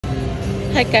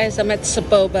Hi guys, I'm at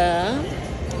Saboba.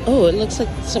 Oh, it looks like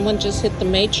someone just hit the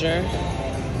major.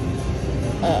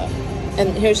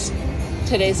 And here's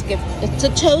today's gift. It's a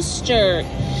toaster.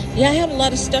 Yeah, I have a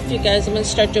lot of stuff, you guys. I'm going to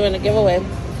start doing a giveaway.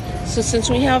 So since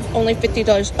we have only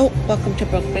 $50, oh, welcome to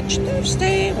Broke Bitch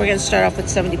Thursday. We're going to start off with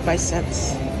 75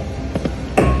 cents.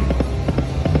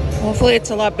 Hopefully it's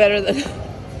a lot better than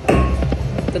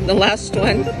the last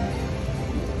one.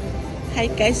 How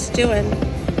you guys doing?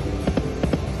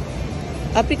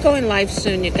 I'll be going live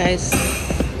soon, you guys.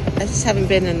 I just haven't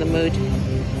been in the mood.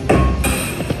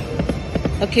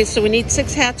 Okay, so we need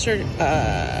 6 hats or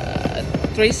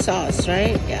 3 saws,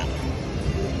 right? Yeah.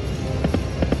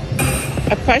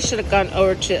 I probably should have gone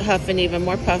over to Huff and Even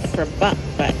More Puff for a buck,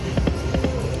 but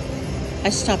I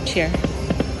stopped here.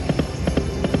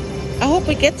 I hope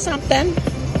we get something.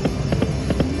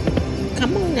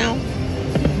 Come on now.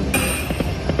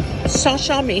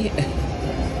 Show me.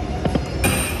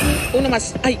 Una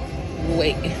más. Ay,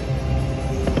 wait.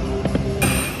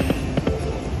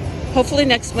 Hopefully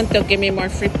next month they'll give me more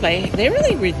free play. They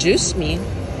really reduced me.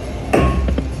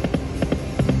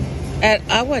 At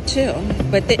Awa too.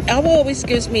 But Awa always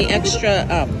gives me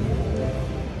extra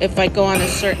if I go on a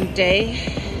certain day.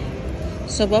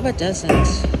 So Bubba doesn't.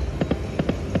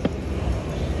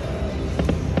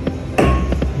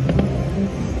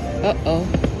 Uh-oh.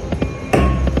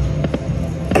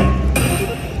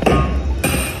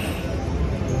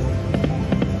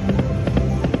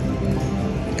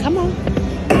 Come on.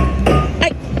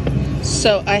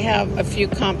 So I have a few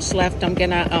comps left. I'm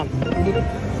gonna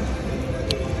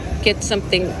get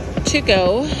something to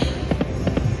go.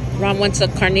 Ron wants a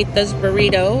carnitas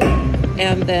burrito,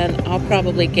 and then I'll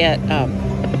probably get a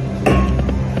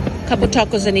couple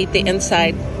tacos and eat the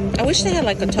inside. I wish they had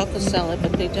like a taco salad,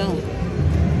 but they don't.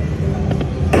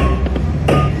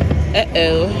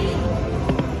 Uh-oh.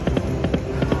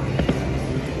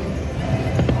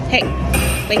 Hey,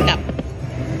 wake up.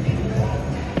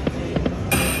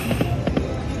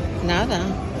 Nada.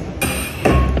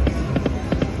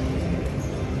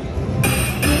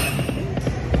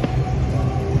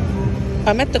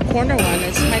 I'm at the corner one.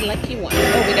 It's my lucky one.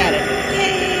 Oh, we got it.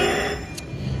 Yay.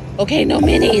 Okay, no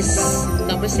minis.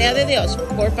 Nombre sea de Dios.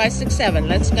 4, 5, 6, 7.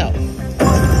 Let's go.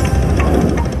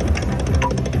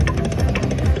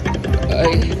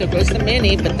 There goes the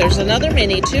mini, but there's another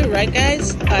mini too, right,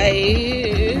 guys?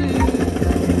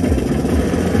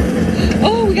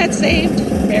 Oh, we got saved.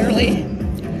 Barely.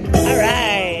 All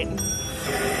right.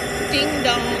 Ding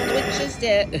dong, the witch is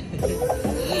dead.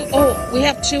 Oh, we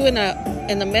have 2 in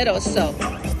the middle, so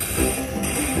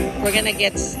we're gonna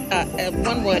get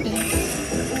 1 wood.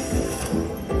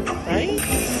 Right?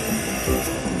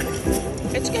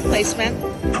 It's good placement.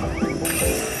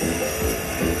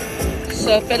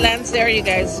 So if it lands there, you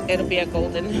guys, it'll be a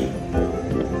golden.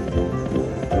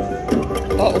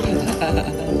 Oh.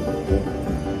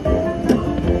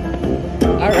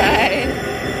 All right.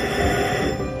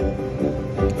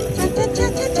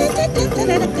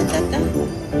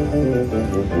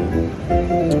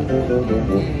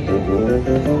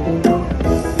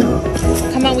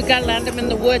 Come on, we gotta land them in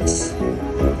the woods.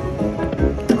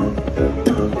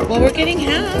 Well, we're getting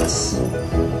hats.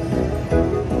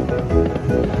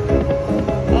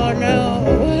 Oh no.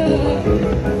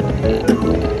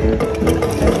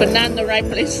 But not in the right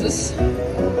places.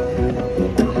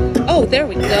 Oh, there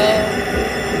we go.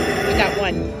 We got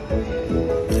 1.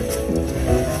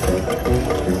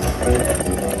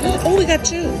 Oh, we got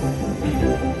 2.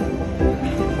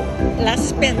 Last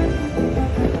spin.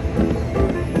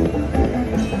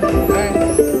 All right.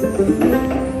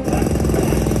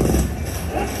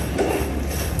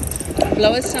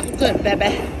 Blow us something good,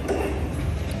 baby.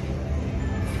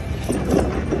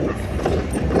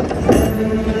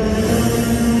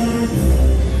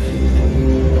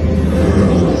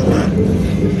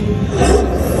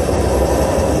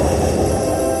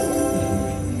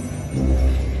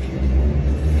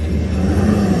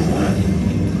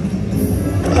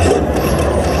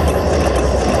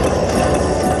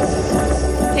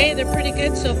 Hey, they're pretty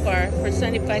good so far for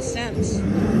 75 cents.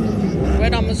 We're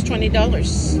at almost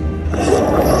 $20.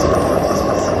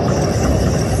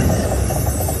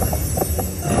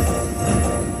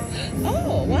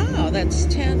 Oh, wow, that's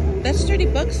 30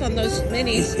 bucks on those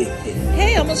minis.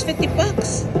 Hey, almost 50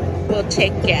 bucks. We'll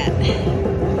take it.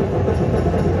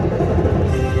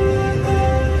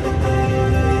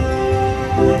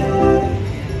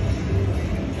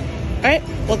 All right,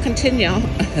 we'll continue.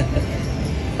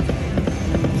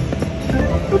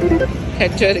 Can I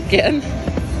do it again?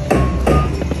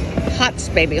 Hots,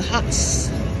 baby, hots.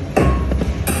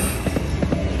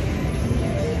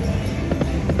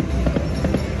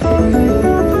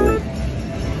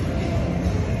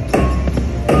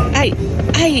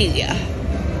 Ay.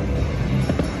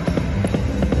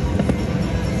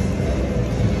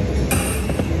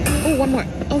 Oh, one more.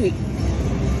 Oh.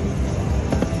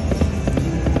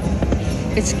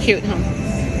 It's cute, huh?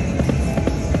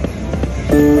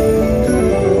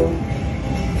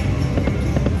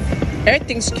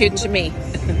 Everything's cute to me.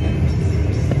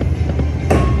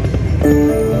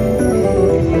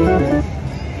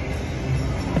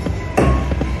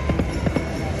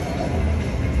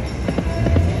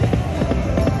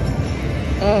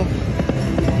 Oh.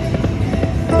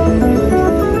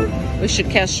 We should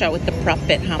cash out with the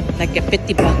profit, huh? Like at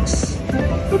 50 bucks.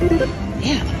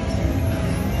 Yeah.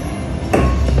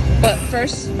 But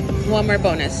first, one more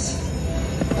bonus.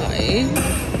 Hi.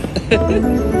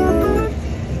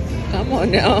 Come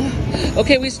on now.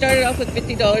 Okay, we started off with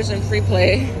 $50 in free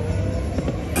play.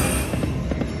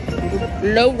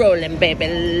 Low rolling, baby.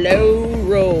 Low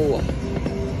roll.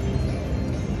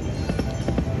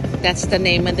 That's the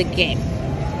name of the game.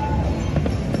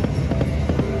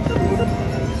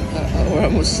 Uh-oh, we're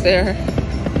almost there.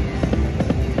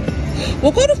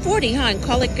 We'll go to 40, huh? And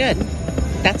call it good.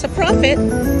 That's a profit.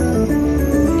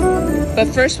 But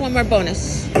first, one more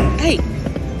bonus. Hey.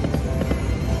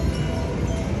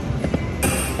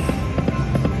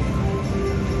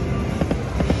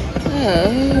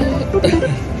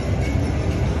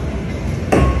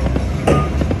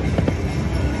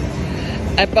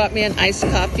 I bought me an iced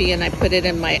coffee and I put it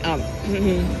in my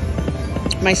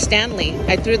my Stanley.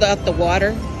 I threw out the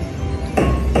water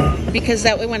because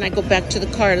that way when I go back to the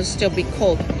car it'll still be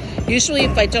cold. Usually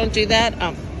if I don't do that,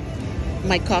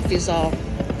 my coffee's all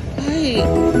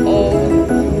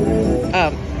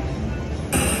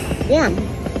warm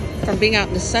from being out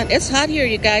in the sun. It's hot here,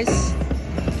 you guys.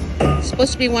 It's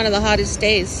supposed to be one of the hottest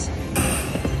days.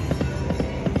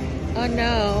 Oh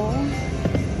no.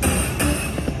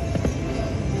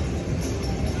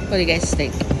 What do you guys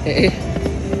think?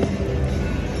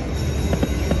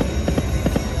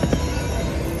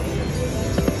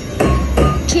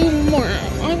 Two more.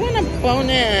 I want a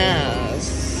bonus.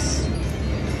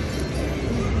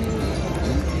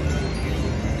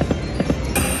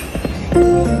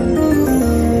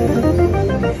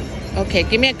 Okay,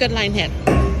 give me a good line hit.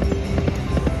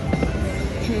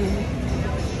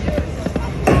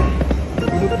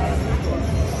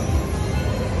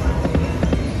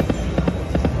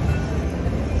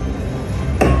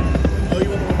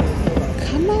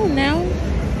 Come on now.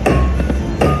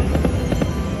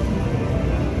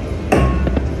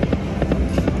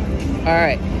 All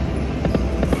right.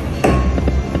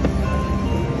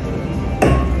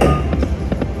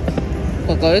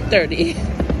 We'll go to 30.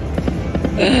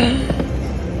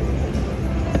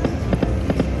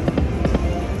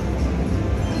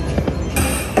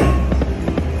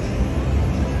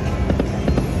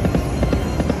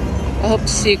 I hope to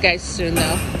see you guys soon,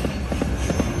 though.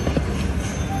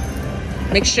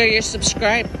 Make sure you're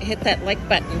subscribed. Hit that like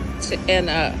button and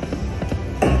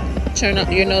turn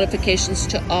on your notifications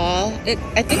to all.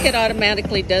 I think it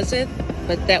automatically does it,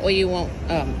 but that way you won't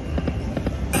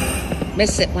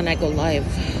miss it when I go live.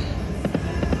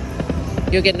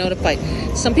 You'll get notified.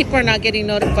 Some people are not getting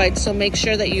notified, so make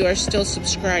sure that you are still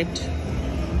subscribed.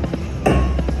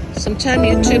 Sometimes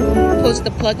YouTube pulls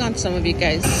the plug on some of you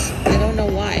guys. I don't know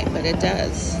why, but it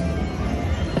does.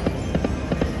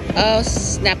 Oh,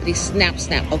 snappity snap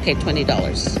snap. Okay, $20.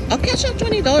 I'll cash out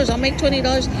 $20. I'll make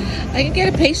 $20. I can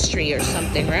get a pastry or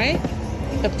something, right?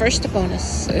 But first, a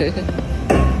bonus.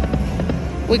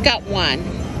 We got one.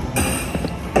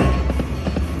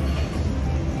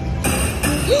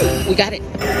 We got it.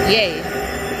 Yay.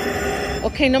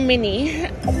 Okay, no mini.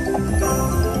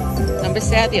 Number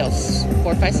say adios.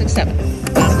 4, 5, 6, 7.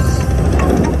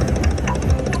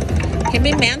 Give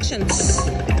me mansions.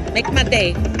 Make my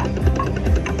day.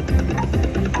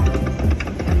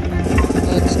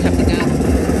 Oh, it's coming up.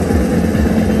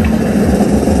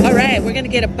 All right, we're gonna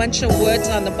get a bunch of woods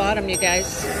on the bottom, you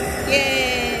guys.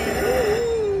 Yay!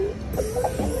 Woo.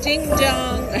 Ding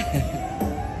dong.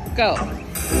 Go.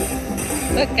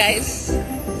 Look, guys.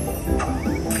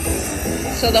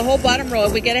 So the whole bottom row,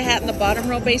 if we get a hat in the bottom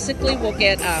row, basically, we'll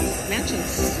get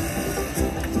mansions.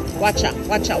 Watch out,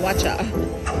 watch out, watch out.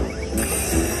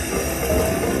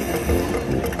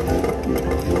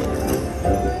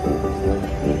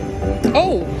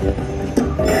 Oh!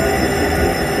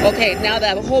 Okay, now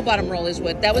the whole bottom roll is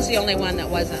wood. That was the only one that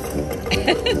wasn't.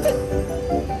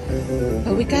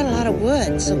 But we got a lot of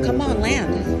wood, so come on,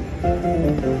 land.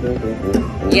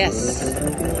 Yes.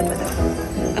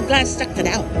 I'm glad I stuck it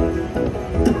out.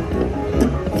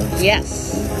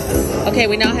 Yes. Okay,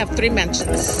 we now have 3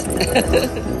 mentions.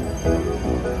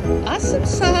 Awesome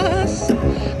sauce.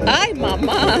 Ay,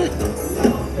 mama.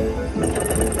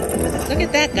 Look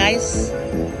at that, guys.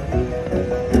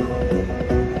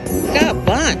 Got a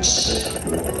bunch.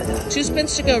 2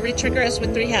 spins to go. Retrigger us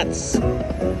with 3 hats.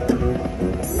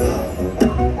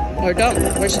 Or don't.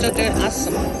 We're still doing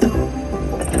awesome.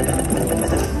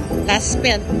 Last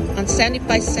spin on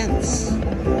 75 cents.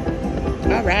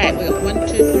 All right. We got 1,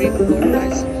 2, 3, 4,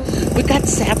 5, 6. We got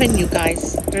 7, you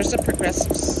guys. There's the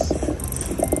progressives.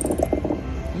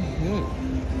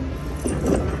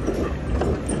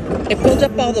 It pulled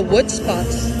up all the wood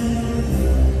spots.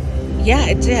 Yeah,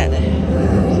 it did.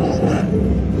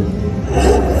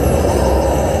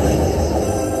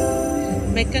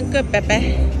 Making good,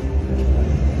 baby.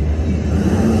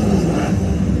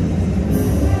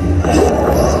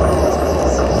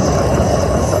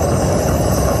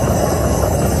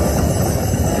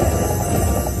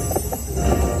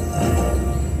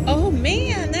 Oh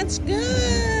man, that's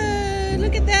good.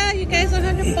 Look at that, you guys,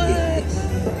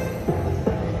 $100.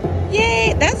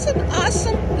 Yay, that's an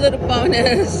awesome little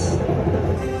bonus.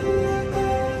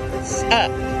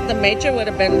 The major would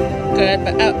have been good,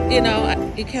 but you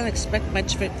know, you can't expect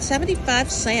much for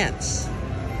 75 cents.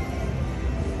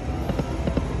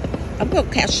 I'm going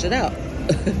to cash it out.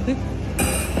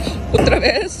 Otra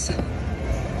vez.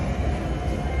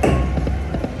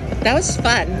 That was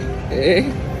fun.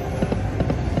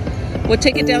 We'll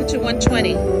take it down to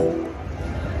 120.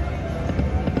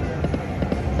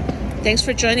 Thanks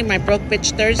for joining my Broke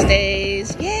Bitch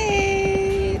Thursdays.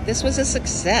 Yay! This was a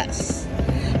success.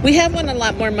 We have won a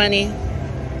lot more money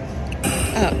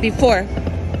before.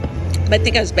 But I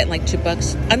think I was betting like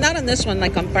 $2. I'm not on this one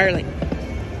like on Farley.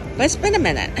 But it's been a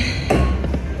minute.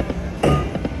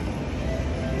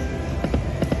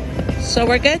 So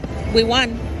we're good. We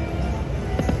won.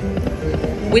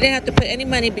 We didn't have to put any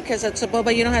money because it's a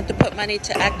boba. You don't have to put money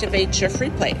to activate your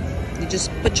free play. You just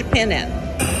put your pin in.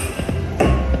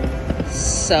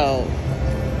 So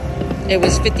it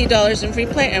was $50 in free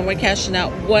play, and we're cashing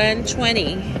out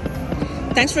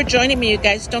 $120. Thanks for joining me, you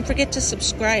guys. Don't forget to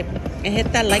subscribe and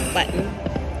hit that like button.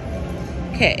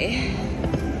 Okay.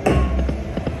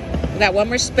 We got one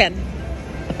more spin.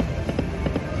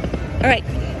 All right.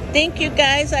 Thank you,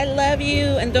 guys. I love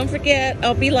you. And don't forget,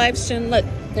 I'll be live soon. Look,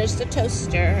 there's the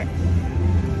toaster.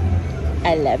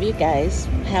 I love you guys.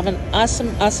 Have an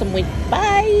awesome, awesome week.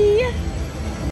 Bye.